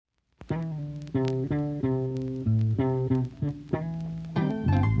We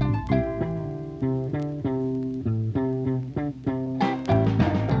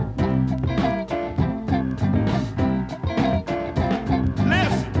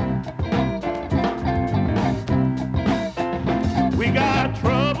got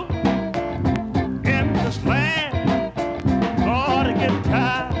trouble in this land. Lord, I get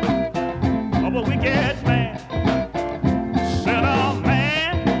tired of a wicked man. Sinner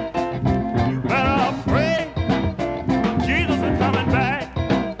man, you better pray. Jesus is coming back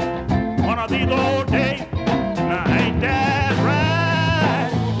one of these old days. Now, ain't that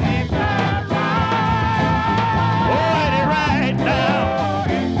right? Ain't that right? Oh, ain't it right now?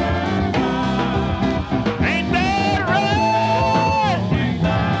 Ain't that right?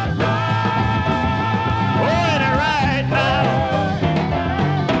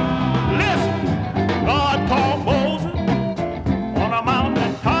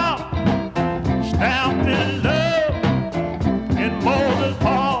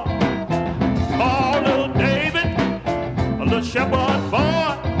 Shepherd boy,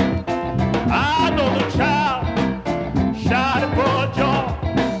 I know the child shouted for joy.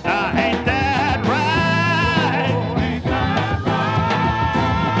 Now ain't that right? Ain't that right?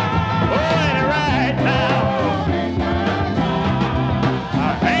 Oh, ain't it right now?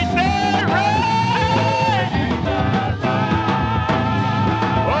 Ain't that right?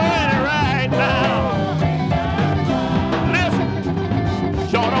 Oh, ain't it right now? Listen,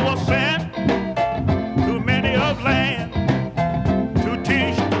 Jonah was sent to many of land.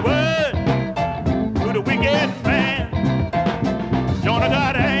 Wicked man. Jonah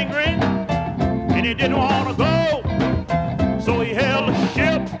got angry and he didn't want to go.